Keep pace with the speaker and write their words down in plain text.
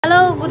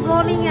Hello good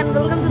morning and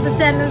welcome to the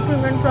channel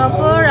prim and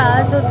proper.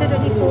 आज হচ্ছে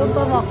 24th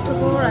of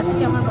October।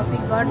 আজকে আমার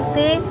বাপির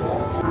birthday.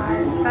 আর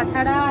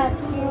তাছাড়া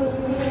আজকে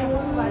হচ্ছে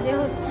বাজে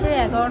হচ্ছে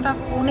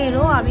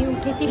 11:15। আমি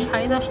উঠেছি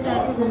 10:30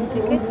 আছে ঘুম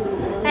থেকে।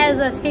 অ্যাজ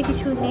আজকে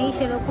কিছু নেই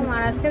সেরকম।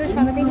 আর আজকে তো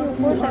সারাদিনই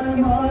উপোস।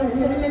 আজকে ফার্স্ট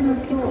হচ্ছে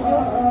লক্ষ্মী পুজো।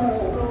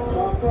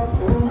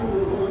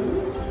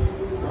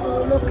 তো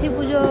লক্ষ্মী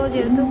পুজো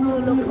যেহেতু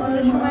লক্ষ্মী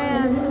পুজোর সময়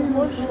আজকে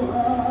উপোস।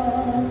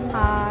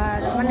 আর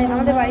মানে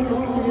আমাদের বাড়ির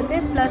লক্ষ্মী পুজোতে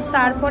প্লাস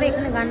তারপরে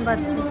এখানে গান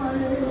বাজছে।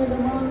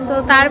 তো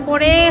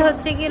তারপরে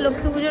হচ্ছে কি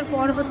লক্ষ্মী পুজোর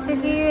পর হচ্ছে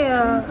কি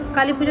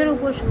কালী পুজোর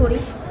উপোস করি।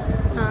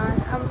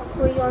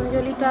 ওই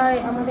অঞ্জলিটায়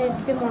আমাদের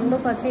যে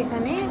মণ্ডপ আছে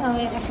এখানে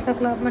একটা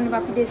ক্লাব মানে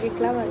বাপিদের যে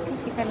ক্লাব আর কি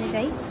সেখানে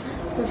যাই।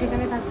 তো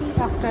সেখানে থাকি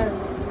আফটার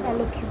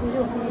লক্ষ্মী পুজো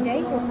ওখানে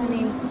যাই। ওখানে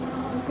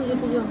পুজো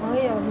টুজো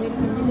হয় অঞ্জলি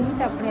দিই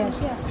তারপরে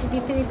আসি। আসতে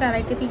দিতে দিতে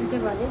 2:30-3টে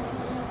বাজে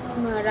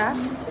রাত।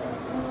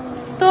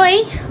 তো এই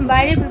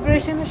বাইরের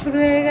প্রিপারেশন শুরু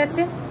হয়ে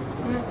গেছে।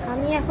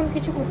 আমি এখন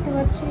কিছু করতে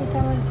পারছি। এটা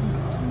আমার কিছু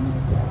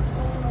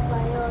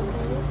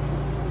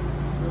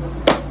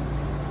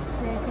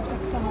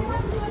একটা হবে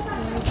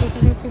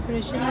সেখানে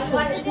প্রিপারেশন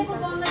চলছে।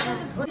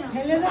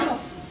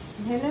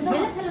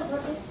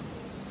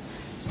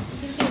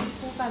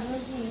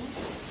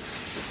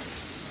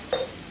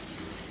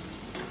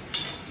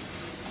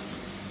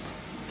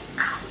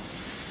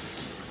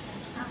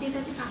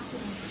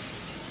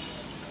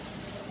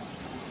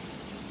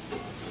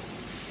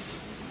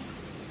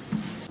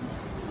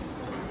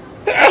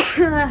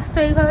 তো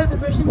এইভাবে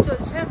প্রিপারেশন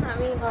চলছে।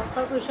 আমি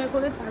ঘর পরিষ্কার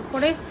করে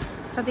তারপরে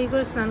তাড়াতাড়ি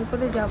করে স্নান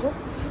করে যাব।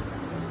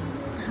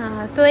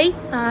 হ্যাঁ, তো এই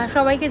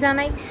সবাইকে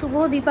জানাই শুভ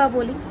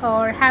দীপাবলি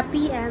আর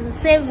হ্যাপি অ্যান্ড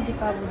সেফ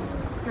দীপাবলি।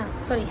 না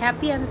sorry,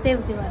 happy and safe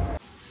Diwali.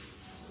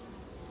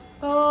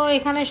 তো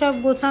এখানে সব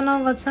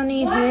গোছানি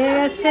হয়ে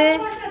গেছে।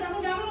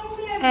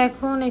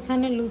 এখন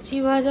এখানে লুচি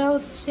ভাজা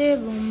হচ্ছে,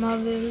 বোম্মা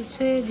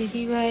বেলছে,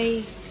 দিদিভাই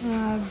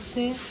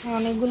আছে,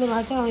 অনেকগুলো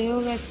ভাজা হয়েও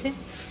গেছে।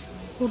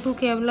 পুটু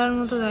কেবলার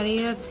মতো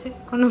দাঁড়িয়ে আছে,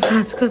 কোনো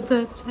কাজ করতে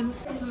হচ্ছে না।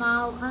 মা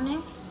ওখানে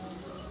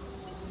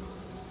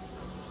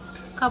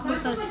কাপড়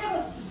কাচ্ছে,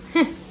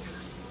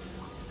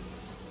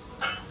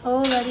 ও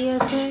দাঁড়িয়ে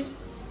আছে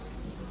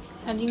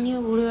গাড়ি নিয়ে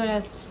ঘুরে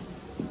বেড়াচ্ছে।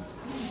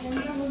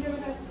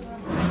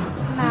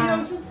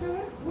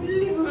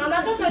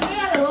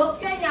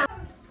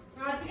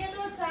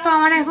 তো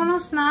আমার এখনো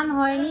স্নান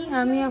হয়নি,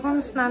 আমি এখন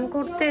স্নান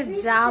করতে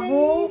যাব,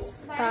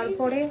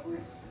 তারপরে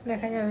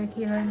দেখা যাবে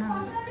কি হয় না।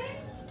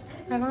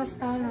 এখনো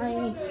স্নান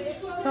হয়নি,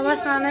 সবার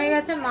স্নান হয়ে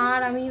গেছে, মা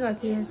আর আমি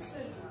বাকি আছি।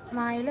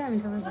 মা এলে আমি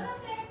তবে যাবো।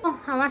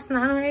 আমার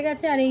স্নান হয়ে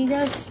গেছে আর এই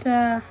জাস্ট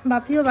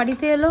বাপিও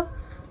বাড়িতে এলো।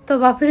 তো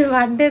বাপির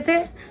বার্থডেতে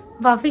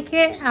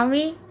বাপিকে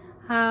আমি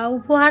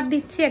উপহার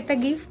দিচ্ছি একটা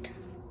গিফট।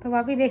 তো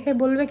বাপি দেখে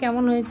বলবে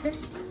কেমন হয়েছে।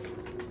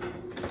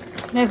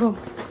 দেখো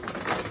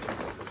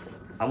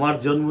আমার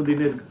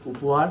জন্মদিনের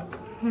উপহার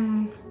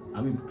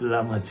আমি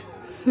পেলাম আজ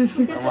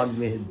আমার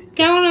মেহেদি।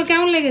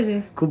 কেমন লেগেছে?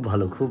 খুব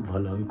ভালো, খুব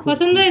ভালো। আমি খুব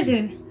পছন্দ হয়েছে?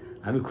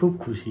 আমি খুব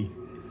খুশি।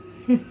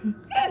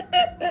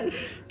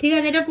 ঠিক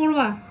আছে, এটা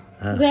পড়বা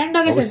গ্র্যান্ড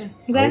অকেশনে।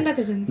 গ্র্যান্ড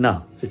অকেশনে না,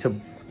 এসব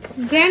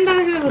গ্র্যান্ড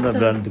অকেশনে করতে হবে।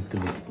 গ্র্যান্ড দেখতে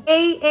নেই।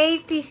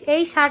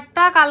 এই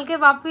শার্টটা কালকে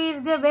বাপির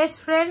যে বেস্ট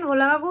ফ্রেন্ড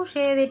ভোলা বাবু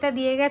সে এটা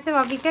দিয়ে গেছে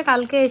বাপিকে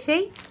কালকে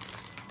এসেই।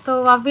 তো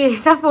বাপি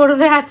এটা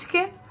পরবে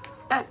আজকে।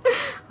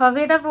 বাপি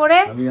এটা পরে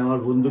আমি আমার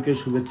বন্ধুকে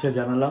শুভেচ্ছা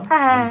জানালাম,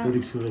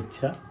 আন্তরিক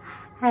শুভেচ্ছা।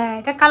 হ্যাঁ,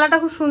 এটা কালারটা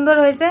খুব সুন্দর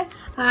হয়েছে।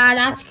 আর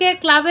আজকে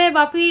ক্লাবে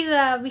বাপির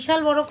বিশাল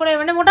বড় করে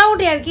মানে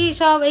মোটামুটি আর কি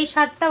সব এই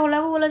শার্টটা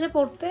ভোলাবু বলেছে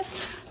পড়তে।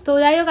 তো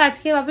যাই হোক,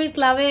 আজকে বাপির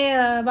ক্লাবে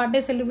বার্থডে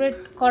সেলিব্রেট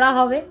করা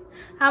হবে।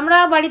 আমরা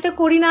বাড়িতে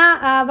করি না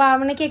বা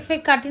মানে কেক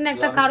ফেক কাটি না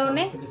একটা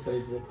কারণে।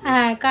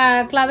 হ্যাঁ,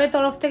 ক্লাবের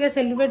তরফ থেকে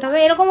সেলিব্রেট হবে।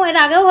 এরকম এর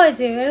আগেও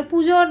হয়েছে,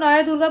 পুজো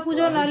নয় দুর্গা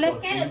পুজো নইলে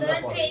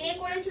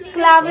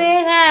ক্লাবে।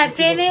 হ্যাঁ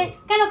ট্রেনে,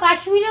 কেন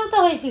কাশ্মীরেও তো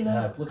হয়েছিল।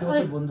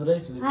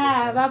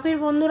 হ্যাঁ, বাপির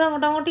বন্ধুরা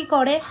মোটামুটি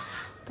করে।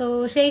 তো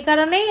সেই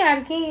কারণেই আর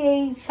কি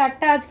এই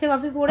শার্টটা আজকে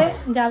বাপি পরে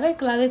যাবে,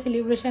 ক্লাবে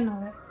সেলিব্রেশন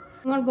হবে।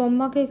 আমার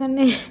বম্মাকে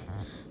এখানে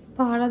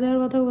পাহারা দেওয়ার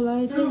কথা বলা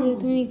হয়েছে যে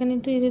তুমি এখানে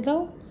একটু এনে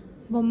দাও।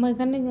 বম্মা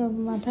এখানে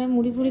মাথায়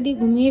মুড়ি ফুড়ি দিয়ে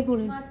ঘুমিয়ে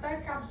পড়েছে।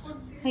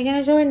 এখানে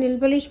সবাই নেল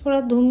পালিশ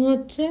পরার ধুম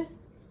হচ্ছে।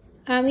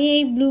 আমি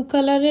এই ব্লু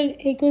কালারের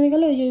এই করে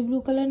গেলে ওই যে ব্লু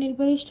কালার নেল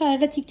পালিশটা আর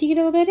একটা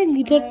চিকচিকিটা কোথায় রে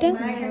গ্লিটারটা,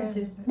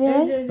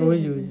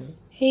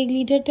 এই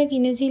গ্লিটারটা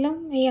কিনেছিলাম,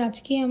 এই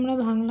আজকে আমরা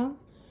ভাঙলাম।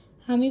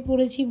 আমি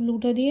পরেছি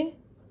ব্লুটা দিয়ে,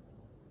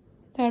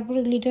 তারপরে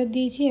গ্লিটার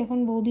দিয়েছি। এখন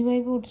বৌদিভাই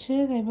পরছে,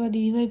 তারপর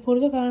দিদিভাই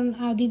পরবে, কারণ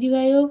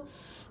দিদিভাইও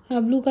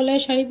ব্লু কালার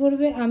শাড়ি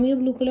পরবে, আমিও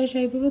ব্লু কালার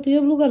শাড়ি পরবো,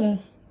 তুইও ব্লু কালার,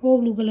 ও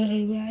ব্লু কালার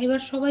শাড়ি পরবে।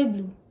 এবার সবাই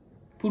ব্লু।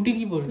 পুটি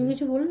কি পরবে? তুমি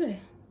কিছু বলবে?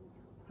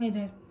 এই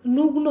দেখ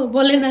নুগ্নো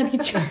বলে না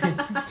কিছু।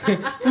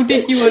 পুটি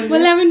কি বলবে?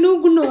 বলে আমি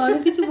নুগ্নো, আমি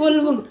কিছু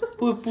বলবো না।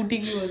 পুটি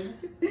কি বলবে?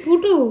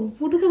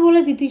 পুটুকে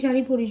বলেছি তুই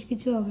শাড়ি পরিস,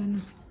 কিছু হবে না।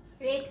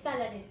 রেড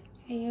কালারের।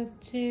 এই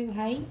হচ্ছে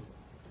ভাই,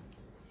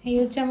 এই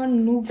হচ্ছে আমার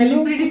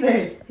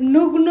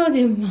নুগ্নো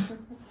জেম্মা।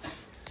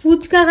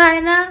 ফুচকা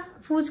খায় না,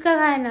 ফুচকা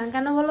খায় না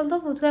কেন বলো তো?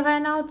 ফুচকা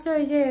খায় না হচ্ছে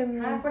ওই যে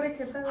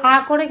হা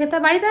করে খেতে,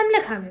 বাড়িতে আনলে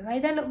খাবে,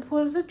 বাড়িতে আনলে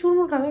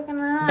চুরমুর খাবে, কেন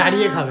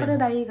দাঁড়িয়ে খাবে,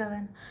 দাঁড়িয়ে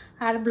খাবেন।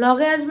 আর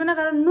ব্লগে আসবে না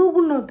কারণ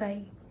নুগ্ন, তাই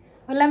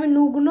বলে আমি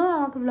নুগ্ন,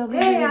 আমাকে ব্লগে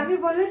আমি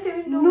বলেছি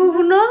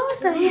নুগ্ন,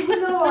 তাই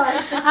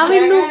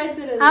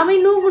আমি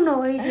নুগ্ন,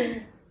 এই যে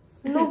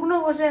নুগ্ন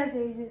বসে আছে,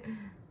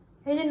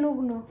 এই যে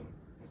নুগ্ন,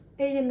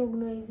 এই যে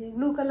নুগ্ন, এই যে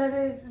ব্লু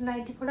কালারের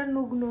নাইটি পরা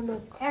নুগ্ন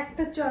লোক।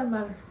 একটা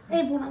চরমার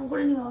এই প্রণাম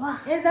করে নি বাবা।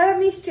 এ দ্বারা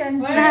মিষ্টি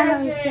আনছি। না না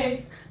মিষ্টি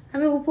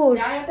আমি উপোস।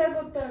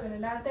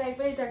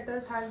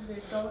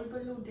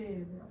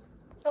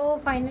 তো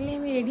ফাইনালি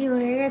আমি রেডি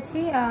হয়ে গেছি,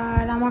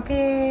 আর আমাকে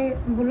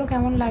বললো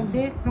কেমন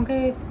লাগছে, আমাকে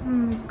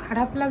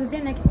খারাপ লাগছে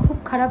নাকি খুব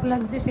খারাপ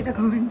লাগছে সেটা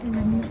কমেন্টে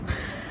জানিও।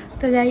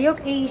 তো যাই হোক,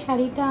 এই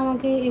শাড়িটা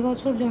আমাকে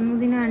এবছর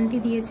জন্মদিনে আন্টি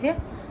দিয়েছে,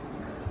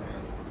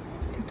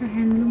 একটা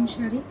হ্যান্ডলুম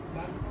শাড়ি।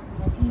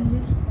 এই যে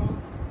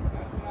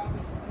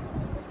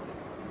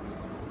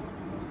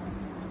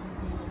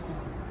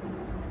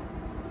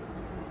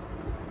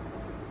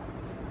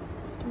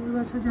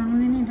এবছর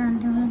জন্মদিনে এটা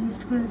আন্টি আমাকে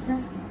গিফট করেছে।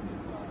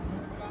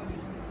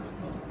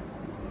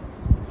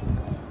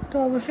 তো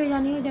অবশ্যই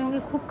জানিও যে আমাকে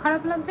খুব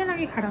খারাপ লাগছে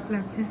নাকি খারাপ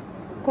লাগছে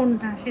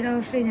কোনটা, সেটা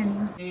অবশ্যই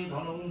জানিও।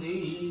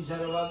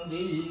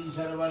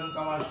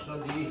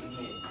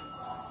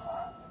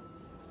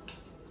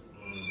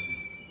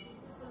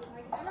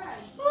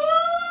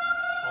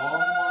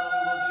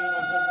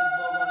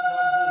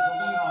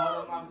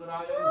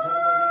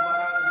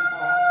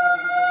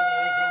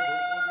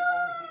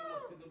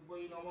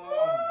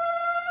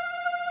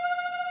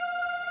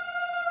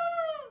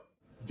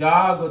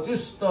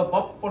 জাগতিস্থ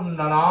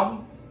পপ্পন্নানাম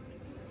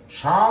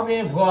সামে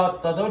ভুয়া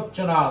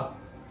তদর্চনাৎ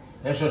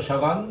এস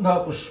সগন্ধ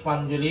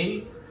পুষ্পাঞ্জলি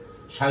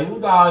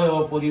সায়ুদায়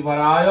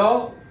পরিবারায়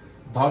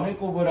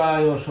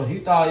ধমেকুবরায়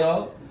সহিতায়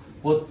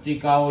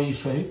পত্রিকায়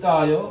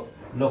সহিতায়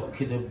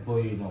লক্ষ্মী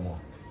দেব্যই নমঃ।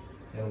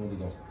 এর মধ্যে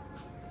দাও,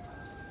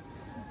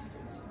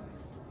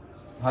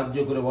 ধার্য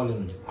করে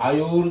বলেন,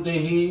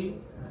 আয়ুর্দেহি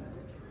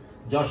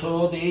যশো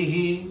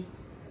দেহি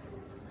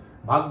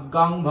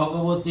ভাগ্যাং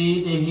ভগবতী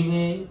দেহি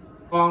মে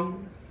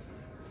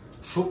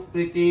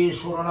সুপ্রীতি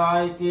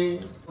শরণায়তে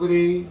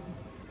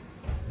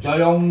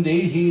জয়ং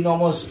দেহি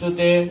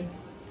নমস্তুতে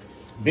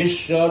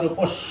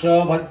বিশ্বরূপস্য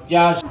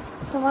ভজ্জা।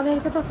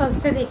 তোমাদেরকে তো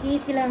ফার্স্টে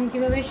দেখিয়েছিলাম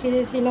কিভাবে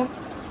সেজেছিলাম,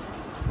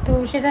 তো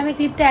সেটা আমি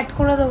ক্লিপটা অ্যাড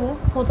করে দেবো।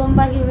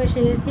 প্রথমবার কীভাবে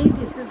সেজেছি,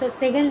 this is the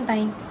second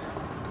time.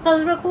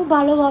 ফার্স্টবার খুব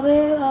ভালোভাবে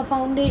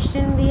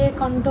ফাউন্ডেশন দিয়ে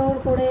কন্ট্রোল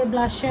করে,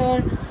 ব্লাশার,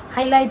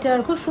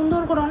 হাইলাইটার খুব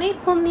সুন্দর করে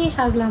অনেকক্ষণ নিয়ে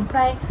সাজলাম,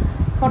 প্রায়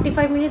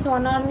 45 মিনিটস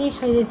 1 আওয়ার নিয়ে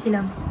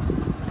সেজেছিলাম।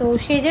 তো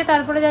সেজে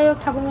তারপরে যাই হোক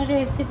ঠাকুরমশাই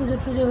এসেছি,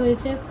 পুজো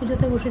হয়েছে,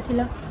 পুজোতে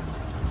বসেছিলাম।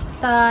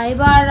 তা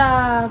এবার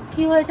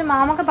কি হয়েছে, মা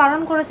আমাকে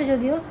বারণ করেছে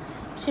যদিও,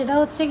 সেটা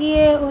হচ্ছে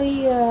গিয়ে ওই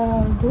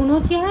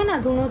ধুনুচি হয় না,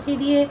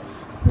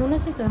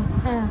 ধুনুচি তো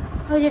হ্যাঁ,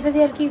 ওই যেটা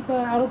দিয়ে আর কি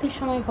আরতির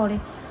সময় করে,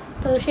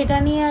 তো সেটা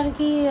নিয়ে আর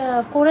কি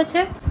করেছে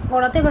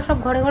গড়াতে, এবার সব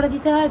ঘরে ঘরে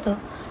দিতে হয়, তো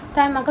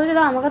তাই মাকে বলছে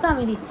দাও আমাকে, তো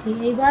আমি দিচ্ছি।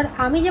 এইবার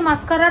আমি যে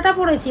মাস্কারাটা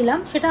পরেছিলাম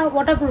সেটা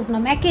ওয়াটারপ্রুফ না,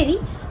 ম্যাকেরই,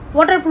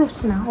 ওয়াটারপ্রুফ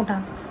না, ওটা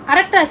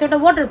আরেকটা আছে, ওটা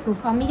ওয়াটারপ্রুফ।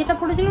 আমি যেটা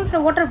পরেছিলাম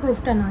সেটা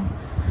ওয়াটারপ্রুফটা নয়।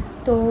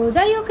 তো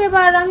যাই হোক,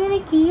 এবার আমি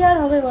কি আর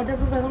হবে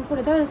ওয়াটারপ্রুফ এখন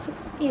পরে, তো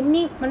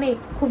এমনি মানে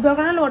খুব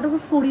দরকার হলে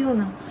ওয়াটারপ্রুফ পরিও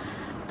না।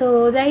 তো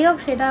যাই হোক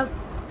সেটা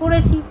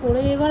পরেছি,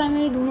 পরে এবার আমি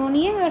ওই ধুনো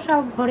নিয়ে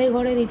সব ঘরে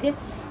ঘরে দিতে,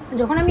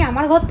 যখন আমি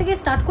আমার ঘর থেকে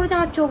স্টার্ট করেছি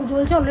আমার চোখ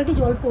জ্বলছে, অলরেডি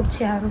জল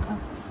পড়ছে হালকা,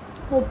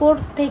 ওপর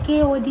থেকে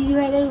ওই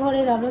দিদিভাইদের ঘরে,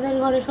 দাদাদের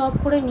ঘরে, সব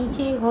করে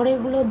নিচে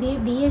ঘরেগুলো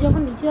দিয়ে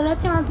যখন নিচে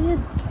দাঁড়াচ্ছে আমার দিকে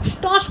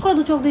টস করে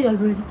 2 চোখ দিয়ে জল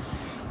পড়েছে।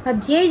 আর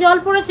যেই জল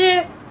পড়েছে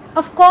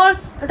অফকোর্স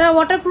এটা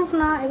ওয়াটারপ্রুফ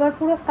না, এবার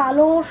পুরো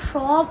কালো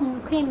সব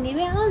মুখে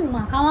নেমে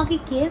মাখামাখি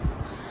কেস।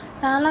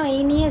 জানালাম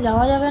এই নিয়ে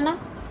যাওয়া যাবে না।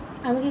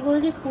 আমি কি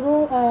করেছি, পুরো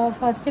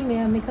ফার্স্টে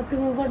মেকআপ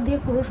রিমুভার দিয়ে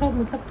পুরো সব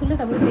মেকআপ তুলে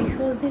তারপরে ফেস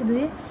ওয়াশ দিয়ে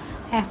ধুয়ে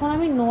এখন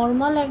আমি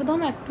নর্মাল একদম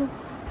একটু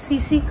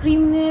সিসি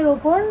ক্রিমের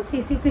ওপর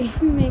সিসি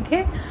ক্রিম মেখে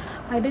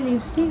একটা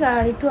লিপস্টিক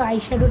আর একটু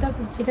আইশ্যাডোটা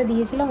যেটা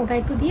দিয়েছিলাম ওটা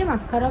একটু দিয়ে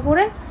মাস্কারা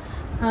পরে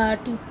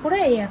টিপ পরে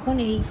এই এখন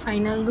এই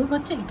ফাইনাল লুক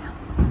হচ্ছে এটা,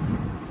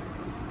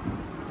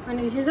 মানে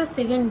this is the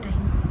second time.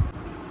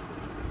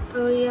 তো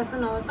এই এখন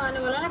অবস্থা, মানে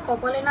বলে না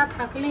কপালে না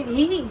থাকলে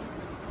ঘি,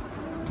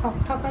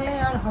 ঠকঠকালে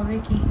আর হবে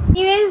কি।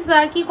 এনিওয়েজ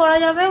আর কি করা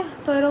যাবে,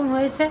 তো এরকম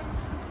হয়েছে,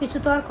 কিছু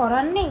তো আর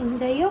করার নেই।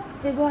 যাই হোক,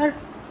 এবার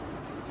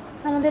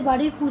আমাদের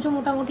বাড়ির পুজো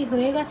মোটামুটি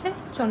হয়ে গেছে,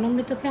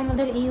 চন্দ্রামৃতকে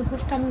আমাদের এই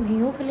উপোসটা আমি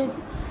ভেঙেও ফেলেছি।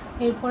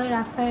 এরপরে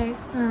রাস্তায়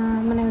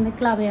মানে আমাদের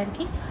ক্লাবে আর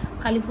কি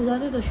কালী পুজো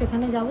আছে, তো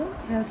সেখানে যাবো।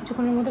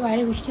 কিছুক্ষণের মধ্যে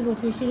বাইরে বৃষ্টি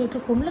পড়ছে, বৃষ্টিটা একটু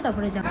কমলে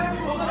তারপরে যাবো।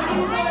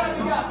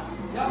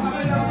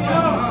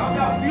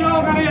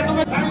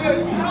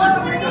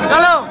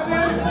 চলো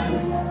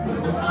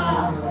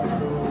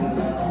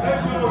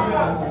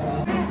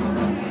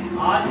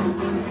আজ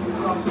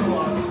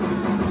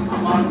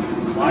আমার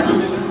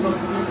বাড়ির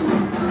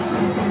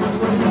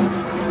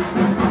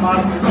আমার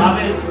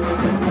গ্রামের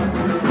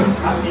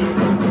সাথী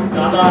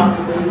দাদা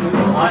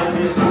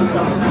ভাইদের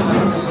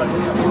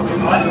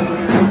হয়,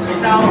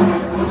 এটা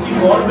অতি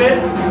গর্বের।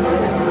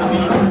 আমি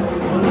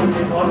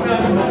গর্বে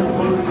আমি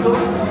গর্বিত,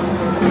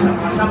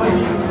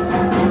 পাশাপাশি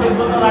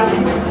কৃতজ্ঞতা রাখি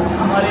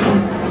আমার এই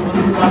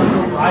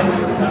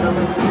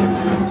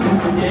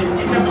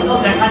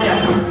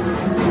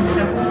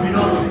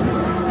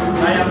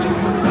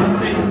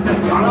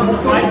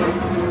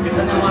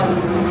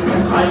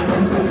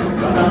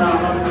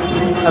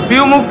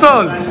পিউ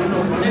মুক্তল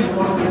অনেক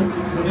বড়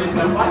মনের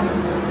ব্যাপার,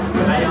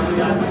 তাই আমি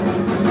আজ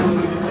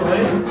সম্মিলিত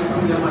হয়ে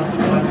আমি আমার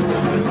বাড়ি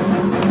সেলিব্রেট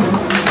করছি।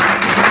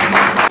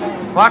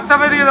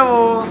 হোয়াটসঅ্যাপে দিয়ে দেবো।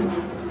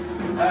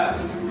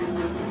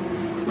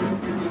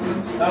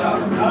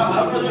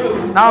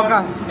 নাও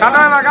কাটো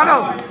এবার কাটো।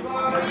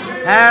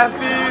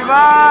 Happy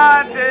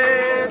birthday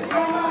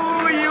to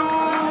you,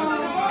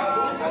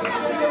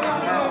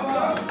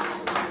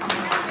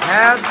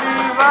 happy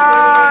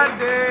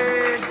birthday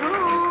to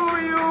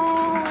you,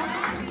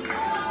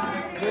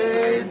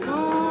 to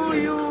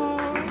you.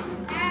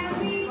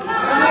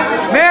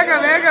 মেঘে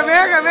মেঘে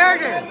মেঘে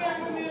মেঘে,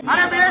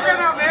 আরে মেঘে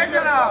দাও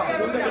মেঘে দাও।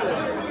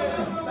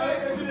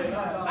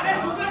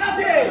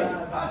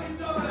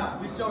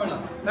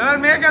 এবার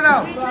মেয়েকে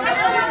দাও।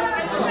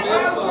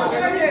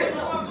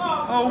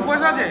 ও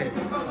উপোস আছে।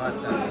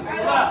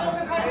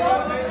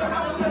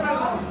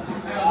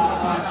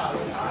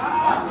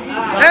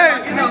 এই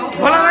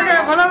ভোলা লাগে,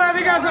 ভোলা দা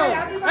এদিকে আসো।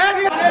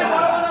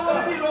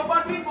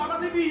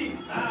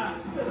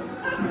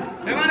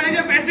 এবার এই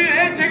যে বেশি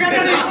এই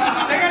সেক্রেটারি,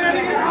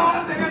 সেক্রেটারিকে খাওয়া,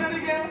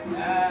 সেক্রেটারিকে।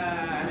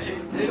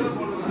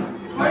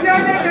 ওই যে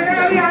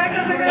সেক্রেটারি,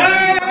 আরেকটা সেক্রেটারি।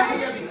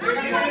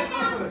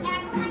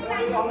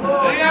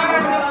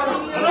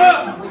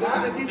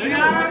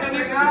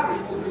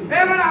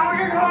 এবার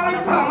আমাকে খাওয়া,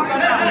 আমাকে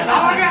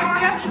আমাকে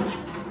আমাকে।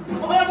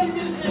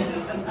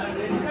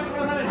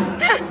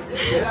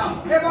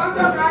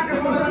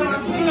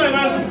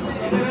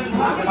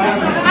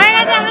 হয়ে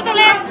গেছে, আমরা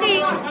চলে যাচ্ছি।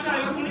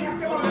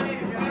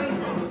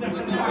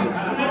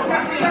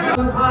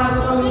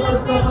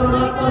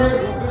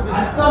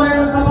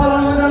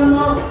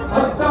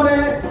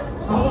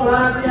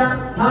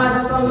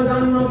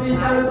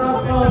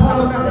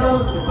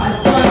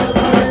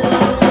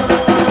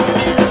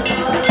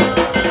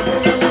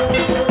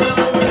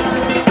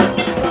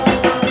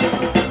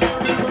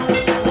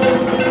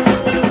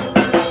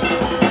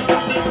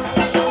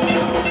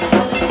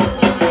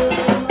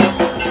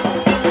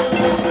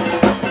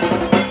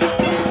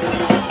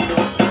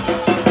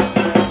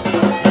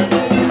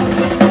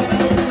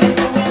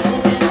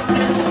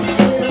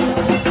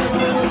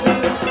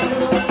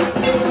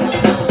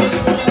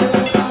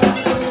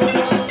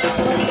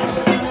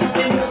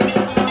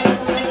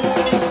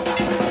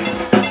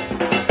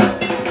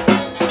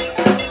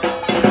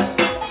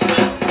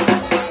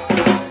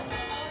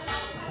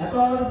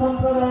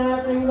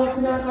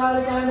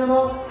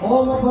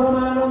 ओम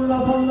परमानंद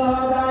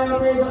संदाय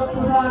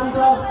वेदप्रसादित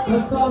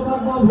तस्य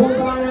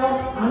सर्वभूताय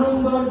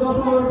आनंदं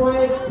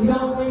समर्पये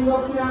इदं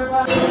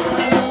वैलक्ष्म्याकार।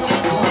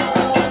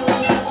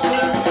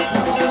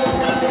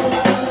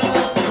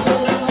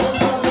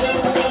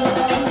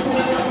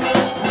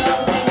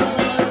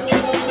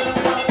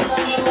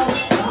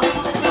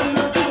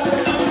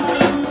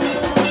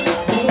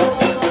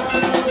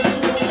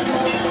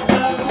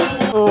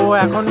 তো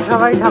এখন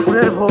সবাই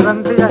ঠাকুরের ভোগ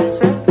আনতে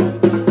যাচ্ছে।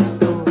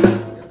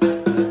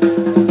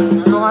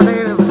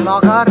 তোমাদের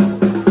ব্লগার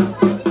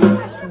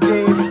যে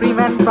প্রিম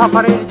অ্যান্ড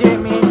প্রপারের যে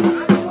মেয়ে,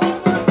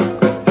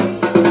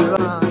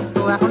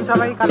 তো এখন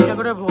সবাই কালকে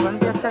করে ভোগ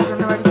আনতে যাচ্ছে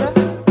একজনের বাড়িতে।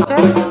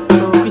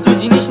 তো কিছু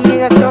জিনিস নিয়ে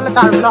যাচ্ছে বলে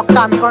তার ব্লগটা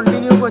আমি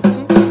কন্টিনিউ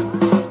করছি।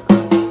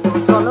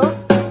 চলো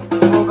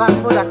ভোগ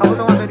আনবো, দেখাবো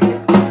তোমাদেরকে।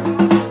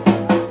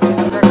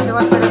 দেখতে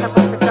পাচ্ছ এটা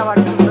প্রত্যেকটা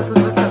বাড়ি সুন্দর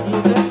সুন্দর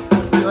সাজিয়েছে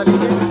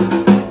দিওয়ালিতে।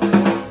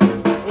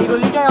 এই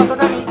গলিটায়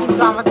অতটা নেই,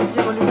 কিন্তু আমাদের যে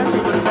গলিটা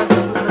সেই গলিটা খুব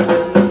সুন্দর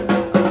সাজিয়েছে।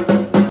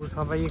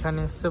 সবাই এখানে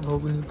এসছে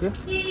ভোগ নিতে।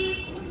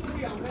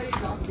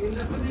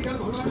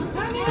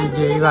 এই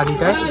যে এই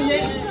বাড়িটায়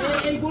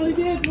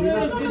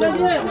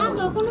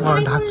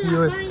ঢাকিও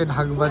এসছে,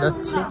 ঢাক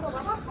বাজাচ্ছে।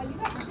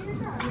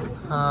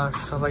 আর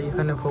সবাই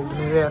এখানে ভোগ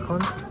নেবে এখন।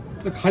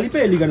 খালি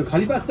পেয়ে এলি কেন?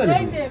 খালি পাচ্ছ না?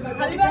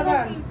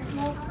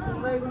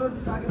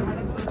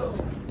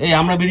 এই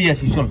আমরা বেরিয়ে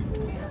আসি, চল।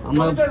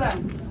 আমরা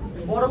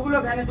বড়গুলো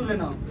ভ্যানে তুলে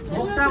নাও।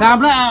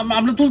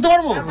 আমরা তুলতে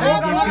পারবো? এই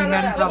যে প্রিম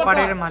অ্যান্ড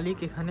প্রপারের মালিক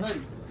এখানে।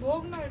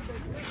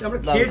 আমরা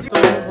খেয়েছি। তো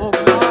ভোগ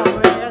নেওয়া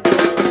হয়ে গেছে।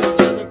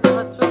 দেখতে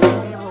পাচ্ছ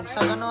এখানে ভোগ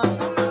সাজানো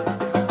আছে।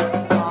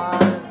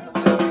 আর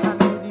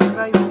এখানে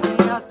দিদিভাই ভোগ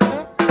নিয়ে আসছে।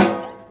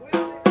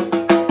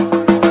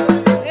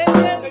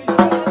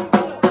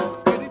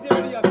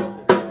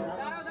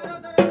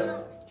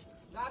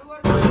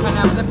 তো এখানে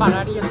আমাদের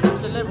পাড়ারই একটা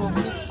ছেলে ভোগ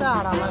নিচ্ছে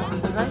আর আমার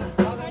দিদিভাই।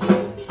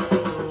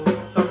 তো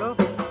চলো।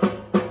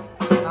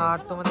 আর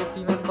তোমাদের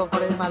প্রিম অ্যান্ড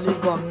প্রপারের মালিক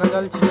গঙ্গা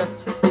জল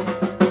ছিটাচ্ছে।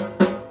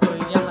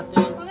 ওই যে হাতে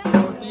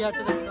রুটি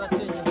আছে দেখতে পাচ্ছ,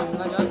 এই যে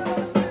গঙ্গা জল।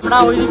 আমরা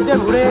ওই দিক দিয়ে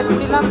ঘুরে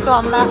এসেছিলাম, তো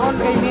আমরা এখন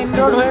এই মেন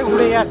রোড হয়ে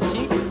ঘুরে যাচ্ছি।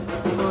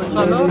 তো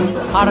চলো।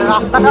 আর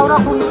রাস্তাটা ওরা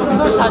খুব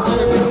সুন্দর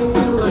সাজিয়েছে,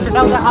 তো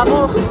সেটাও দেখাবো,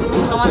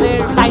 তোমাদের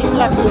টাইম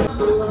লাগবে।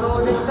 তো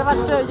দেখতে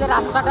পাচ্ছ এই যে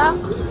রাস্তাটা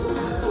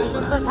খুব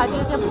সুন্দর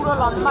সাজিয়েছে, পুরো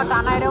লম্বা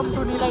টানা এরকম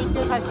টুনি লাইট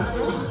দিয়ে সাজিয়েছে।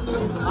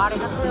 আর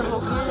এখান থেকে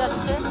ভোগ নিয়ে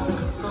যাচ্ছে।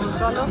 তো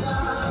চলো।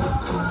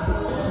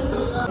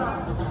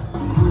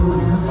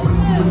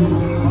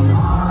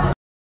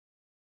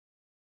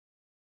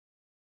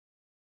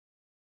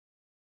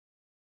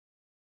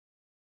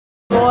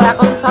 তো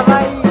এখন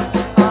সবাই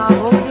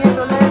ভোগ নিয়ে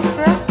চলে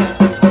এসছে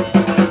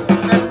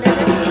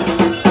প্যান্ডেলে।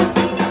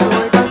 তো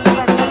এটা হচ্ছে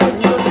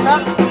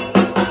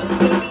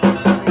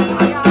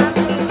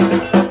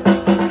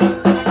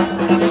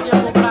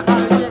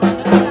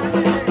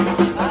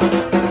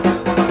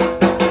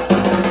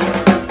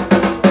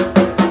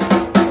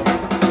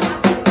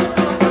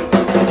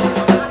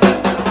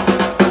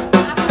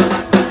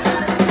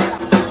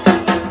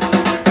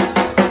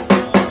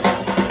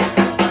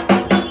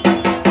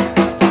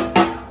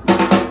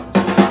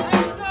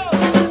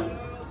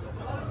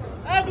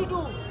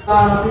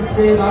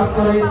পুষ্পে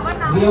ভাস্করে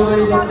নিয়মে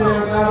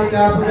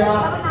যজ্ঞাকারিকা পূজা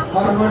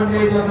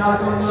কর্মণ্যে যথা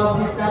কর্ম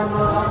বিষ্কর্ম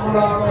তাম্বূল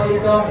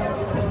সহিত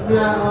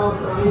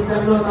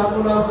বিষ্কর্ম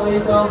তাম্বূল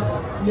সহিত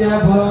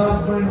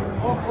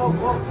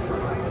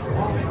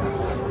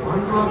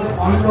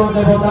অন্ন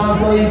দেবতা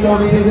সহিত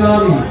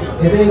নিবেদনামি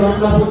এতে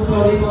অন্ন পুষ্প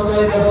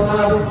হরিপদয় দেবতা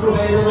পুষ্প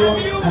হয়ে দেব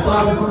এত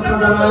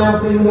সম্পূর্ণ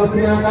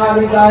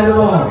দক্ষিণাকারিকায়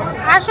নমঃ।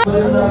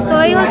 তো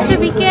এই হচ্ছে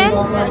বিকে,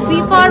 বি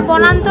ফর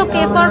বনান্ত,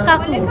 কে ফর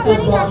কাকু।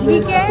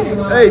 বিকে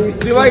এই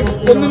তুই ভাই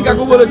কোনদিন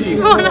কাকু বলেছিস?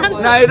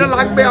 না এটা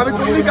লাগবে, আমি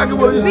কোনদিন কাকু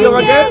বলেছিস তুই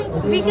আমাকে?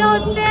 বিকে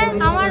হচ্ছে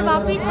আমার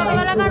বাপির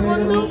ছোটবেলাকার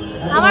বন্ধু।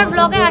 আমার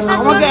ব্লগে আসার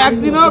জন্য আমাকে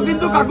একদিনও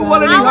কিন্তু কাকু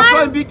বলেনি,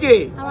 সবসময় বিকে।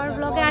 আমার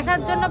ব্লগে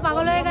আসার জন্য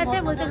পাগল হয়ে গেছে,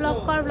 বলছে ব্লগ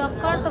কর ব্লগ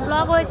কর। তো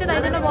ব্লগ হয়েছে তাই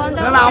জন্য বন্ধ।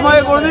 না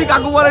আমাকে কোনদিন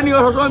কাকু বলেনি, ও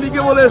সবসময়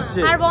বিকে বলে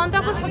এসেছে। আর বন্ধ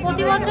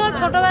প্রতি বছর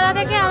ছোটবেলা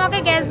থেকে আমাকে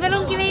গ্যাস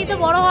বেলুন কিনে দিত,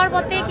 বড় হওয়ার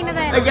পর থেকে কিনে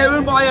দেয়। এই গ্যাস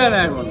বেলুন পাওয়া যায় না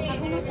এখন।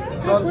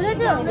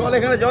 বুঝেছো? জল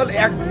এখানে জল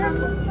এক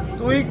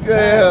তুই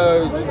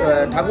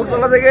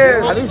ঠাকুরতলা থেকে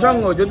হাজির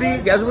সঙ্গ যদি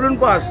গ্যাস বেলুন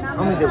পাস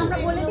আমি দেবো,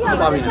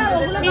 পাবি না।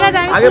 ঠিক আছে,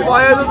 আগে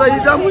পাওয়া যেত তাই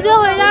দিতাম। পুজো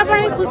হয়ে যাওয়ার পর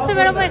আমি খুঁজতে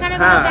বেরোবো এখানে।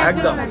 হ্যাঁ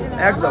একদম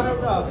একদম।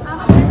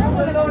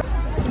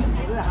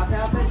 হাতে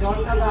হাতে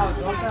জলটা দাও,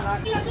 জলটা রাখ।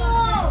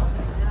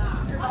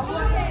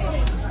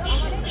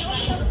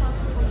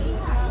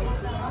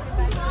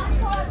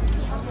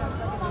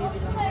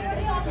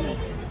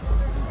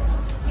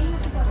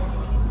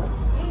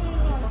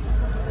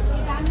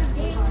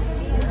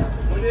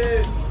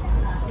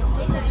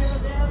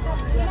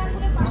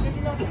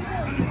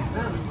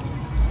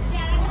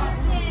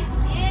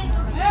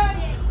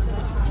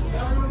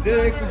 দে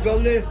একটু জল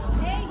দে।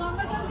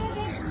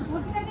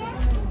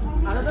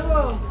 আরে দেবো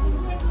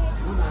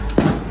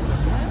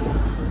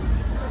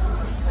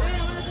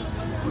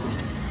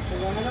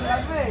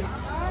লাগবে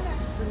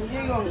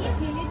নিজেই গঙ্গা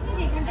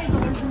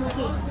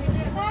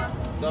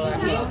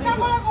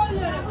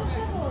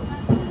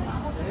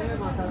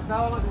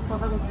দাও আমার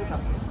কথা বুঝতে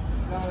থাক।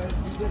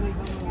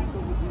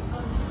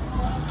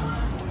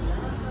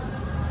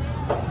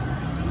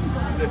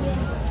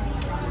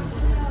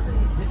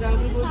 যেটা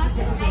আমি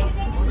বলছি রাখো,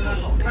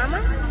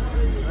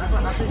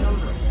 হাতে জল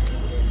দাও,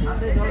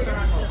 হাতে জলটা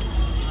রাখো।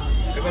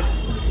 এবার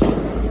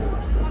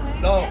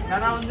দাও।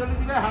 যারা অঞ্জলি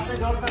দিবে হাতে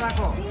জলটা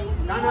রাখো,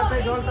 ডান হাতে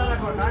জলটা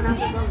রাখো, ডান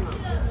হাতে জল না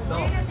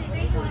দাও,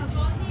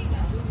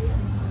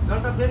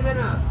 জলটা ফেলবে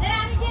না।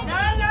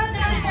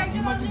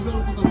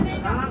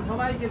 ডানার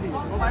সবাইকে দিবে,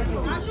 সবাইকে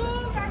দিবে।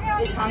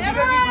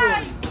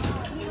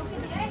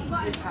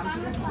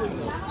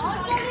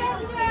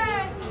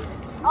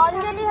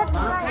 অঞ্জলি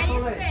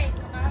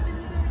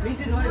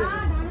নিচে ধরে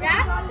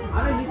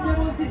আরে নিচে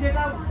বলছি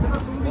যেটা সেটা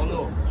শুনবি বলো।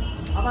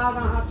 আবার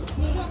আবার হাত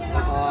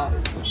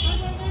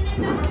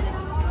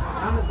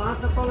আমি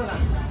বাঁশটা তলে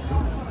রাখ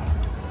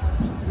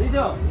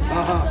বুঝছো।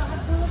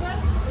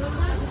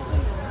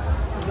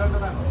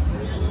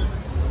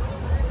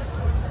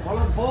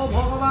 বলো ভো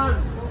ভগবান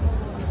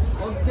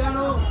অজ্ঞান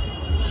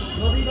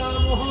নদীরা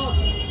মোহ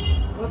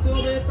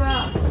প্রচোদেতা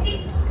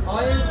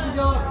হয়ে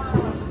সুযোগ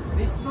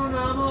বিষ্ণু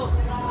নাম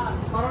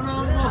শরণম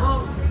মহ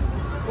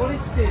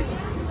করিচ্ছে।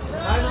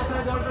 গায়ে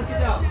মাথায় জলটা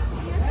ছিটাও,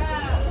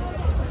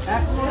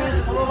 এক মনে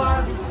 16 বার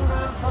বিষ্ণু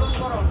নাম স্মরণ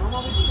করো। নম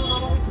বিষ্ণু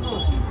নম বিষ্ণু।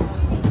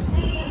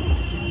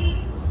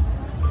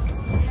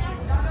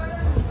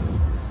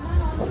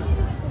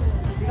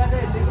 ঠিক আছে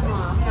দেখুন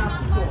আমি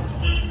আসছি তো,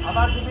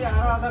 আবার যদি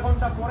আরো আধা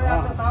ঘন্টা পরে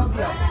আসে তাও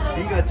দিয়া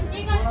ঠিক আছে।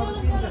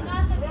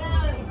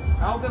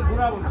 কাউকে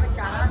ঘুরাবো না।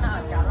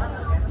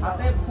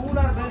 হাতে ফুল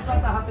আর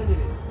বেলপাতা হাতে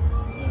দিলে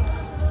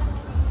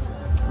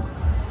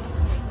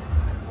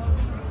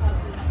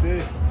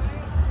বেশ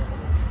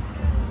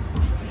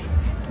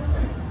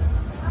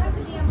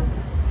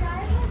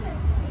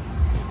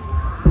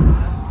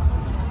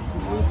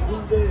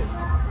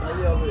তাই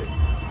হবে।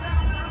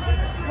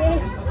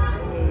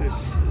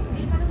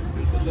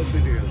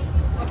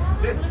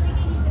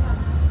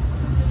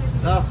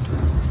 দাও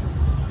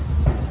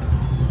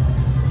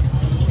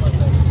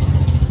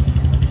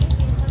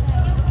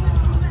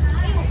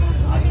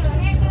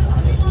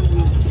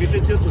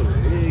কেটেছে তো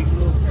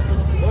এইগুলো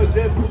ওই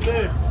দে ফুটে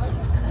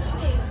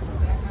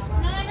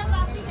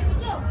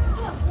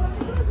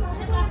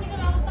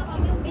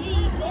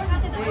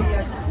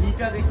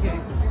এইটা দেখে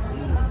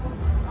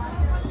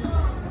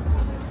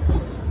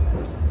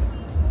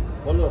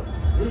বলো।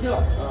 বুঝছো?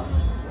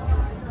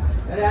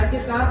 আরে আজকে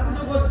কার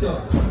পুজো করছো?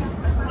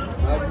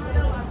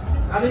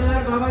 কালী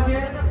মায়ের বাবাকে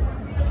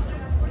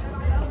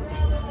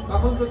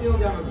তখন তো কেউ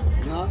জানো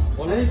না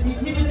না। এই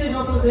পৃথিবীতে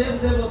যত দেব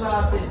দেবতা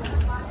আছে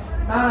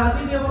তার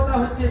আদি দেবতা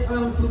হচ্ছে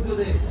স্বয়ং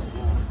সূর্যদেব।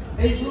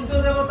 এই সূর্য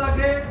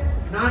দেবতাকে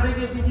না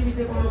ডেকে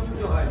পৃথিবীতে কোনো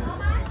পুজো হয় না।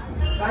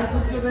 তাই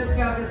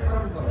সূর্যদেবকে আগে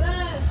স্মরণ করো।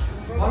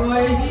 বলো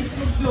এই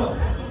সূর্য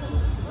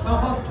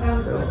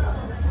সহস্রাংশ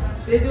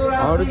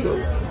তেজরাশি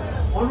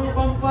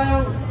অনুকম্পায়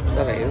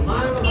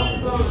মানব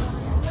ভক্ত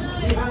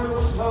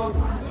বিহানবন্ধন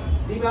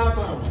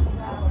দিবাকর।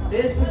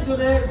 হে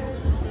সূর্যদেব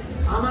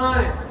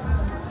আমায়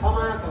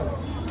ক্ষমা করো।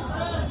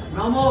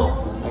 নম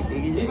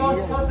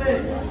বিবস্বতে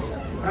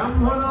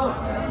ব্রাহ্মণ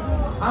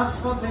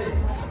ভাস্পতে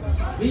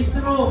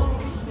বিষ্ণু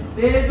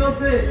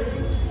তেজসে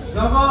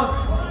জগৎ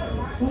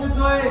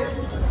সুজয়ে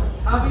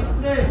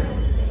সাবিত্রে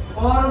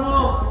কর্ম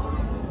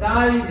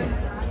দায়িনে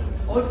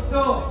ঐক্য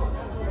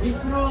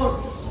বিষ্ণুর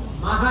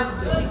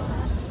মাহাত্ম্য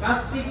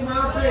কার্তিক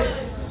মাসে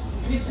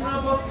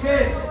কৃষ্ণপক্ষে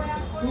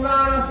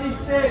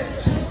পুরাণাশিস্তে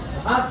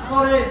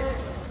ভাস্করে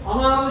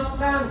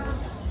অমাবস্যাং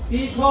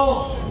তীর্থ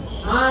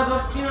মা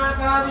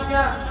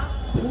দক্ষিণাকালিকা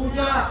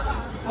পূজা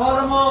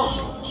কর্ম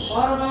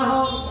কর্মাহ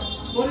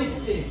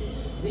করিচ্ছে।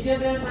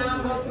 নিজেদের নাম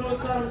গোত্র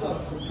উচ্চারণ কর।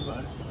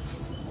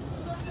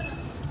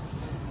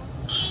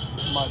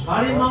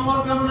 বাড়ির মঙ্গল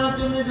কামনার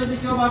জন্য যদি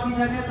কেউ বাকি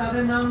থাকে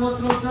তাদের নাম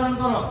গোত্র উচ্চারণ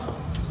করো।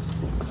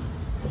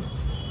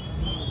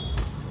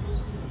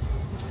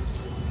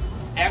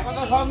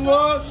 একতা সংঘ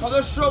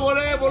সদস্য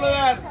বলে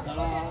দেন।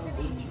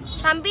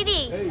 সম্পিদি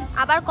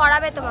আবার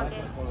করাবে তোমাকে।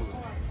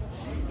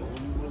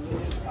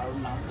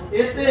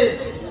 এতে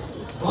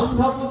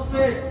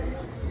গন্ধপুষ্পে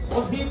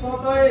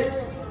অধিপতয়ে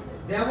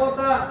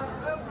দেবতা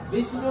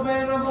বিষ্ণুবে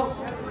নমঃ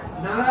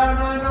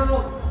নারায়ণায়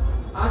নমঃ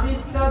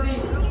আদিত্যাদি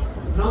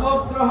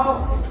নবগ্রহ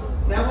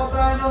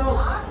দেবতায় নমঃ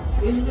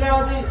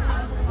ইন্দ্রাদি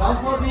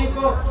দশদিক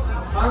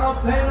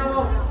পারভ্যে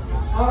নমঃ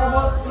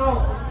সর্বত্র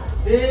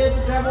দেব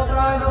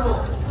দেবতায় নমঃ।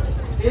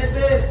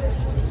 এতে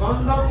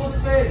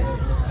গন্ধপুষ্পে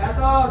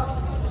এত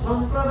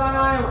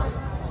সম্প্রদানায়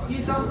কি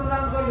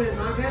সম্প্রদান করবে?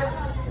 মাকে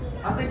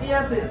হাতে কি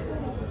আছে?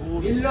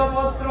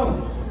 বিল্লপত্র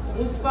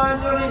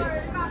পুষ্পাঞ্জলি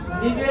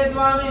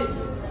নিবেদয়ামি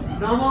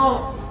নম।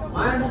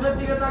 মায়ের মুখের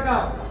দিকে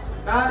তাকাও।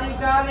 কালী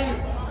কালী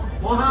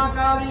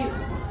মহাকালী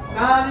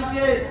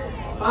কালীকে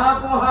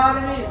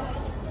পাপহারিণী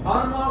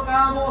ধর্ম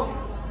কাম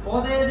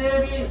পদে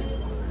দেবী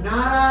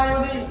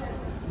নারায়ণী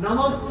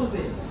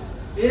নমস্তুতে।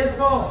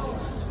 এসো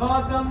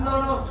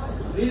সচন্দন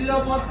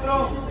বিল্লপত্র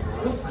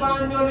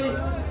পুষ্পাঞ্জলি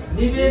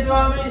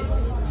নিবেদয়ামি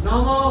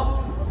নম।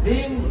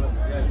 হ্রিং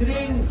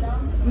শ্রীং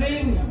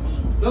ক্লিং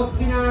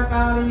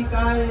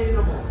দক্ষিণাকালিকায়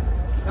নমঃ।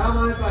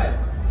 কামায় পায়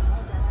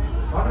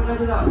ঘটনা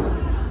কাছে দাও,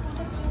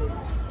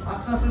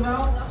 আস্তে আস্তে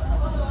দাও।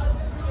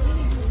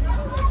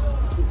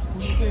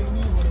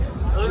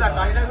 রোহিদা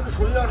গাড়িটা একটু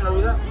সরিয়ে দাও না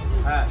রোহিদা।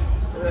 হ্যাঁ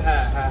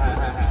হ্যাঁ হ্যাঁ হ্যাঁ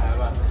হ্যাঁ হ্যাঁ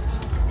হ্যাঁ।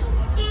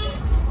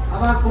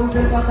 আবার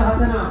ফুলের পাতা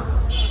হাতে না।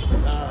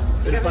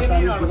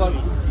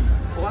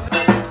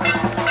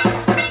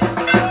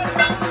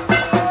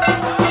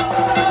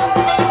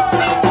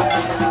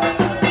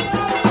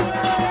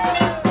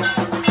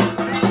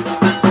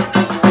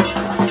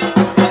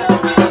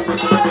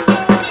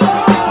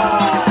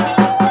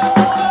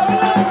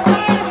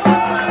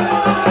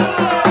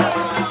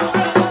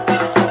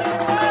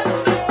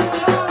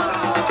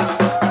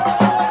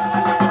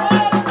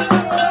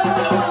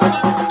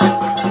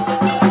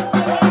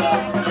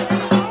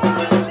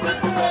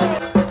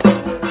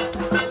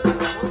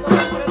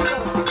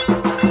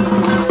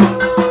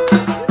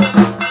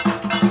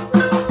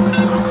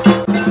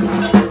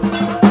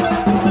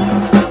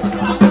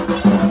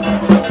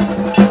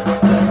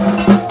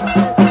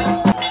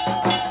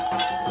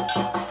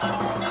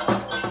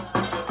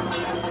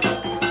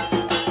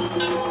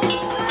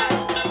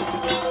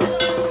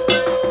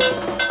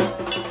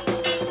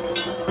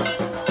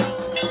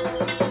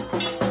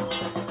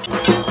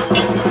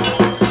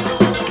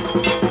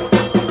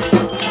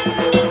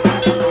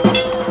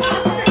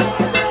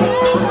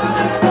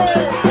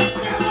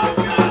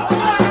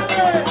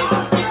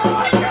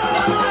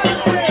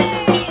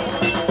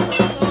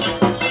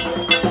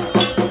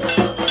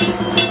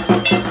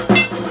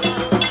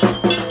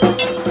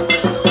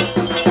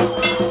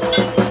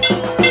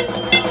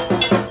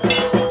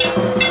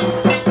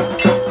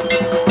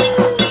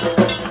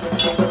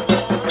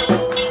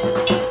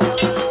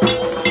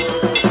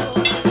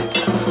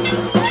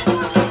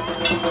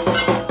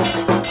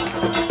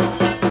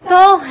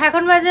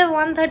 এখন বাজে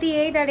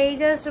 1:38 আর এই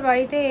জাস্ট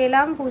বাড়িতে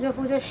এলাম, পুজো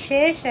পুজো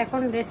শেষ,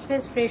 এখন রেস্ট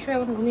ফ্রেশ হয়ে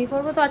এখন ঘুমিয়ে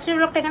পড়বো। তো আজকের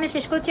ব্লগটা এখানে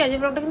শেষ করছি।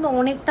 আজকের ব্লগটা কিন্তু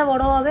অনেকটা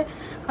বড় হবে,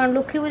 কারণ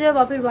লক্ষ্মী পুজো,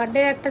 বাপির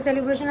বার্থডে একটা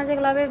সেলিব্রেশন আছে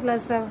ক্লাবে,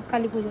 প্লাস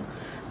কালী পুজো।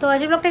 তো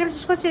আজকের ব্লগটা এখানে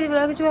শেষ করছি। যদি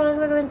ব্লগ কিছু ভালো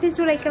লাগে please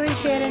do like, comment,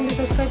 share and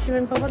subscribe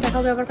করবেন। দেখা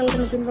হবে আবার কালকে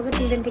নতুন ভাবে।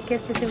 Till then take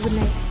care, stay safe, good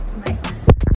night.